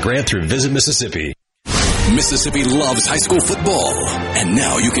funded by a grant through Visit Mississippi. Mississippi loves high school football, and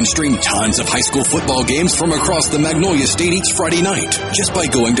now you can stream tons of high school football games from across the Magnolia State each Friday night just by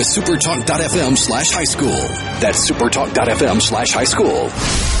going to supertalk.fm/high school. That's supertalk.fm/high school.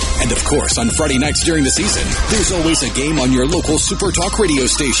 And of course, on Friday nights during the season, there's always a game on your local SuperTalk radio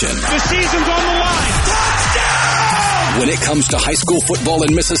station. The season's on the line. Touchdown! When it comes to high school football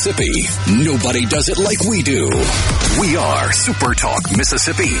in Mississippi, nobody does it like we do. We are SuperTalk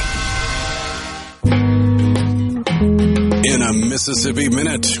Mississippi. In a Mississippi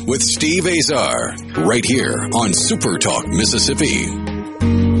Minute with Steve Azar, right here on SuperTalk Mississippi.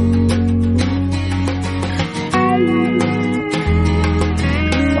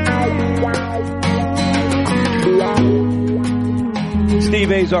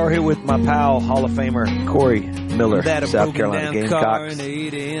 Steve Azar here with my pal, Hall of Famer Corey Miller, South Carolina Gamecocks.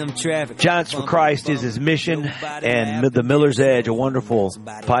 Giants for Christ is his mission, and The Miller's Edge, a wonderful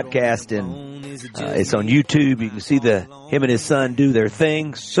podcast, and it's on YouTube. You can see him and his son do their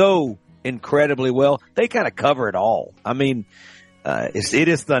thing so incredibly well. They kind of cover it all. I mean, it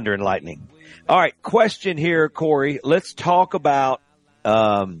is thunder and lightning. All right, question here, Corey. Let's talk about.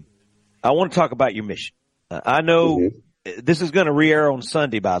 I want to talk about your mission. I know this is going to re-air on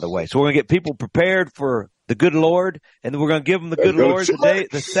Sunday, by the way, so we're going to get people prepared for the good Lord, and then we're going to give them the good Lord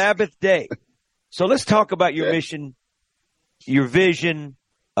the Sabbath day. So let's talk about your mission, your vision.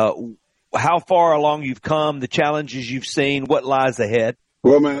 How far along you've come, the challenges you've seen, what lies ahead.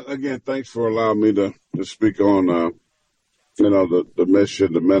 Well, man, again, thanks for allowing me to speak on, the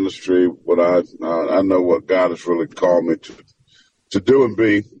mission, the ministry, what I know what God has really called me to do and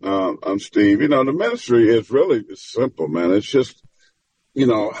be. I'm Steve. The ministry is really simple, man. It's just,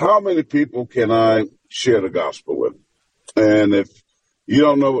 how many people can I share the gospel with? And if you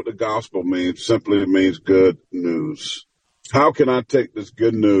don't know what the gospel means, simply it means good news. How can I take this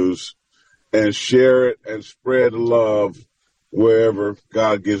good news and share it and spread love wherever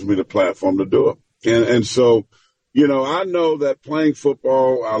God gives me the platform to do it? And so, I know that playing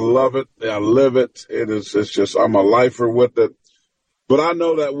football, I love it. I live it. It's just, I'm a lifer with it. But I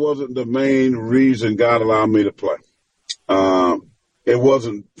know that wasn't the main reason God allowed me to play. It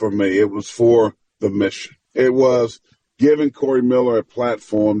wasn't for me. It was for the mission. It was giving Corey Miller a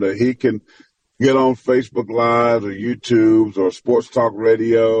platform that he can get on Facebook Live or YouTube or Sports Talk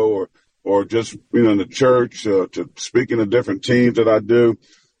Radio or just, in the church to speaking to different teams that I do,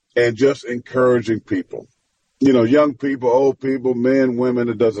 and just encouraging people. Young people, old people, men, women,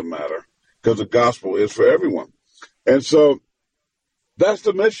 it doesn't matter, because the gospel is for everyone. And so that's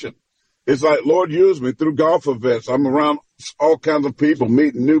the mission. It's like, Lord, use me through golf events. I'm around all kinds of people,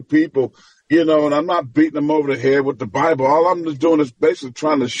 meeting new people, and I'm not beating them over the head with the Bible. All I'm just doing is basically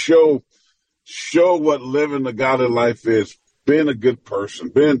trying to show what living the godly life is, being a good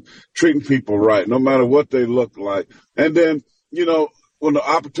person, treating people right, no matter what they look like. And then, when the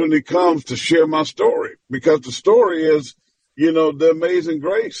opportunity comes to share my story, because the story is, the amazing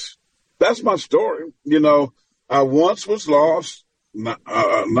grace. That's my story. I once was lost. Now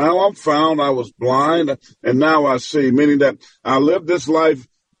I'm found. I was blind, and now I see, meaning that I lived this life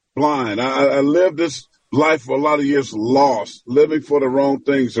blind. I lived this life for a lot of years lost, living for the wrong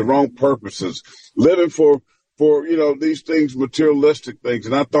things, the wrong purposes, living for these things, materialistic things.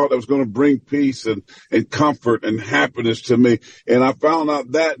 And I thought that was going to bring peace and comfort and happiness to me. And I found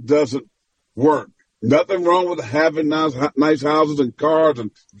out that doesn't work. Nothing wrong with having nice houses and cars,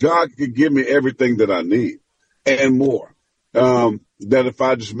 and God can give me everything that I need and more. That if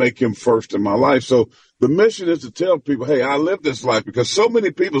I just make him first in my life. So the mission is to tell people, hey, I live this life, because so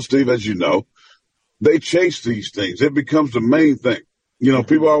many people, Steve, as you know, they chase these things. It becomes the main thing.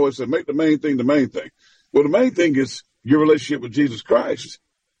 People always say, make the main thing the main thing. Well, the main thing is your relationship with Jesus Christ.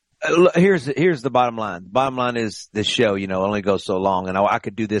 Here's the bottom line. The bottom line is this show, only goes so long, and I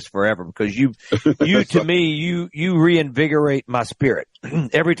could do this forever, because you to me, you reinvigorate my spirit.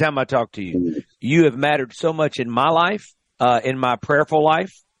 Every time I talk to you, you have mattered so much in my life, in my prayerful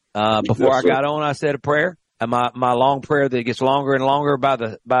life. Before I got on, I said a prayer, and my long prayer that gets longer and longer by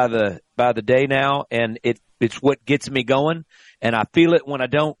the day now, and it's what gets me going. And I feel it when I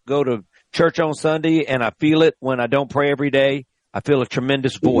don't go to church on Sunday, and I feel it when I don't pray every day. I feel a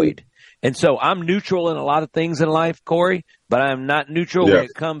tremendous void. And so I'm neutral in a lot of things in life, Corey, but I'm not neutral when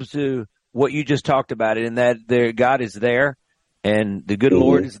it comes to what you just talked about, and that God is there, and the good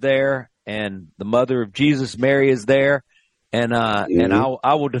Lord is there, and the mother of Jesus, Mary, is there. And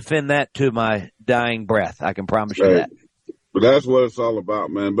I will defend that to my dying breath. I can promise you that. But that's what it's all about,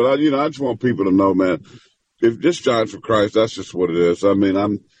 man. But I just want people to know, man, if just Giant for Christ, that's just what it is. I mean,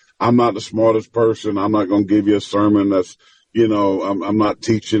 I'm not the smartest person. I'm not going to give you a sermon that's, I'm not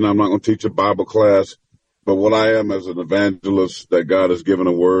teaching. I'm not going to teach a Bible class. But what I am as an evangelist, that God has given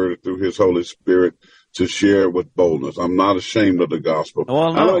a word through his Holy Spirit to share with boldness. I'm not ashamed of the gospel.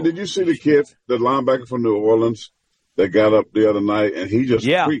 Well, no. Did you see the kid, the linebacker from New Orleans, that got up the other night, and he just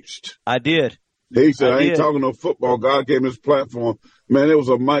preached? I did. He said, I ain't talking no football. God gave him his platform. Man, it was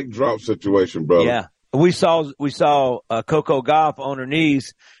a mic drop situation, brother. Yeah. We saw Coco Gauff on her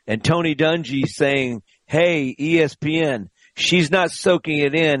knees, and Tony Dungy saying, hey, ESPN, she's not soaking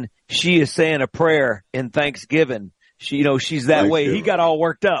it in. She is saying a prayer in Thanksgiving. She's that way. He got all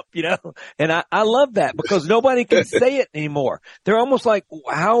worked up, and I love that, because nobody can say it anymore. They're almost like,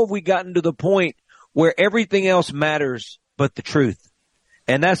 how have we gotten to the point where everything else matters but the truth?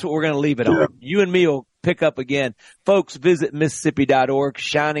 And that's what we're going to leave it on. You and me will pick up again. Folks, visit Mississippi.org,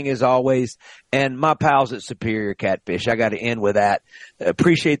 shining as always, and my pals at Superior Catfish. I got to end with that.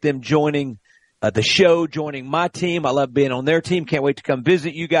 Appreciate them joining the show, joining my team. I love being on their team. Can't wait to come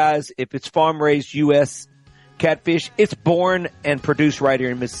visit you guys. If it's farm-raised U.S. catfish, it's born and produced right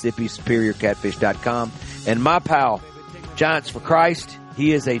here in Mississippi, SuperiorCatfish.com. And my pal, Giants for Christ,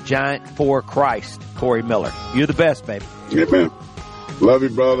 he is a giant for Christ, Corey Miller. You're the best, baby. Amen. Love you,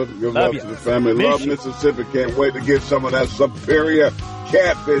 brother. Good love to the family. Love Mississippi. Can't wait to get some of that Superior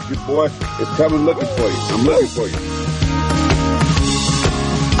Catfish, your boy. It's coming looking for you. I'm looking for you.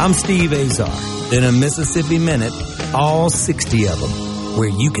 I'm Steve Azar. In a Mississippi Minute, all 60 of them, where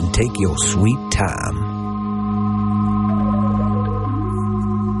you can take your sweet time.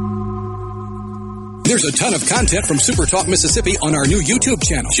 There's a ton of content from SuperTalk Mississippi on our new YouTube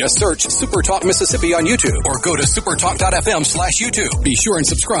channel. Just search SuperTalk Mississippi on YouTube or go to supertalk.fm/YouTube. Be sure and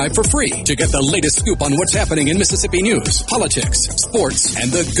subscribe for free to get the latest scoop on what's happening in Mississippi news, politics, sports, and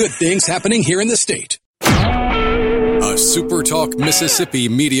the good things happening here in the state. A SuperTalk Mississippi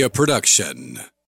Media production.